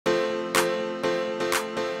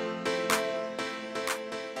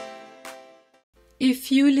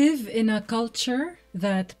If you live in a culture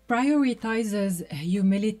that prioritizes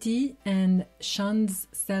humility and shuns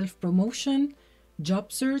self-promotion,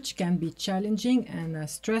 job search can be challenging and a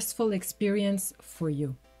stressful experience for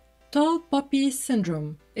you. Tall poppy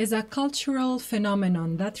syndrome is a cultural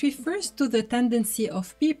phenomenon that refers to the tendency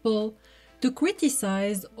of people to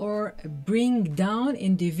criticize or bring down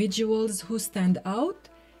individuals who stand out,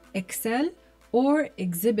 excel, or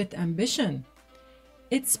exhibit ambition.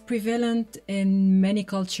 It's prevalent in many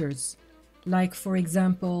cultures, like, for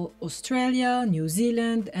example, Australia, New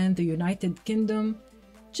Zealand, and the United Kingdom,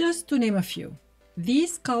 just to name a few.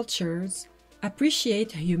 These cultures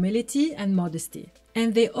appreciate humility and modesty,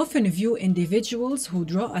 and they often view individuals who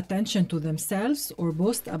draw attention to themselves or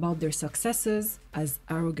boast about their successes as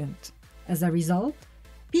arrogant. As a result,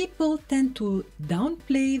 people tend to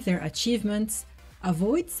downplay their achievements,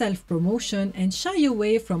 avoid self-promotion, and shy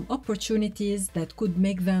away from opportunities that could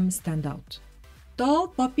make them stand out. Tall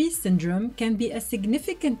poppy syndrome can be a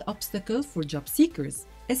significant obstacle for job seekers,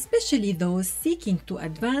 especially those seeking to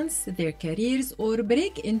advance their careers or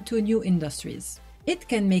break into new industries. It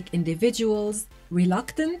can make individuals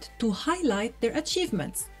reluctant to highlight their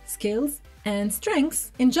achievements, skills, and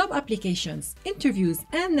strengths in job applications, interviews,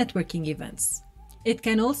 and networking events. It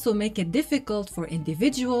can also make it difficult for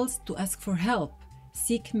individuals to ask for help,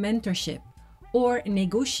 seek mentorship, or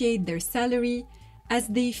negotiate their salary as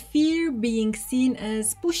they fear being seen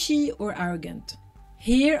as pushy or arrogant.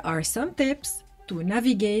 Here are some tips to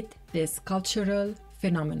navigate this cultural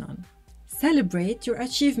phenomenon. Celebrate your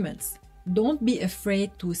achievements. Don't be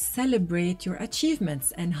afraid to celebrate your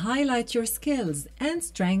achievements and highlight your skills and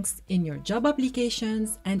strengths in your job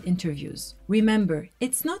applications and interviews. Remember,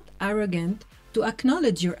 it's not arrogant to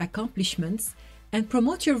acknowledge your accomplishments and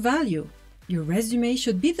promote your value. Your resume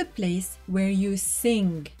should be the place where you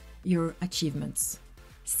sing your achievements.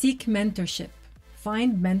 Seek mentorship.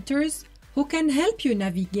 Find mentors who can help you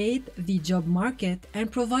navigate the job market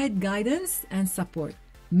and provide guidance and support.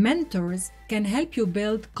 Mentors can help you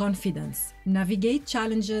build confidence, navigate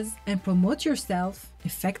challenges, and promote yourself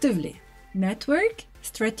effectively. Network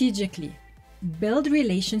strategically. Build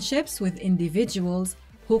relationships with individuals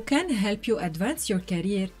who can help you advance your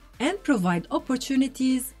career and provide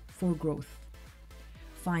opportunities for growth.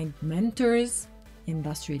 Find mentors,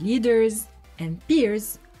 industry leaders, and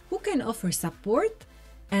peers who can offer support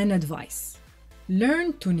and advice.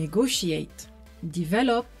 Learn to negotiate.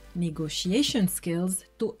 Develop negotiation skills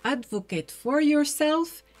to advocate for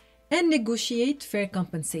yourself and negotiate fair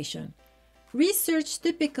compensation. Research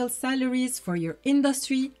typical salaries for your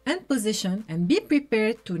industry and position and be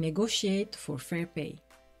prepared to negotiate for fair pay.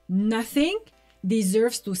 Nothing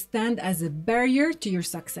deserves to stand as a barrier to your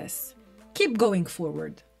success. Keep going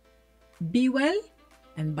forward. Be well,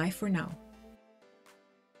 and bye for now.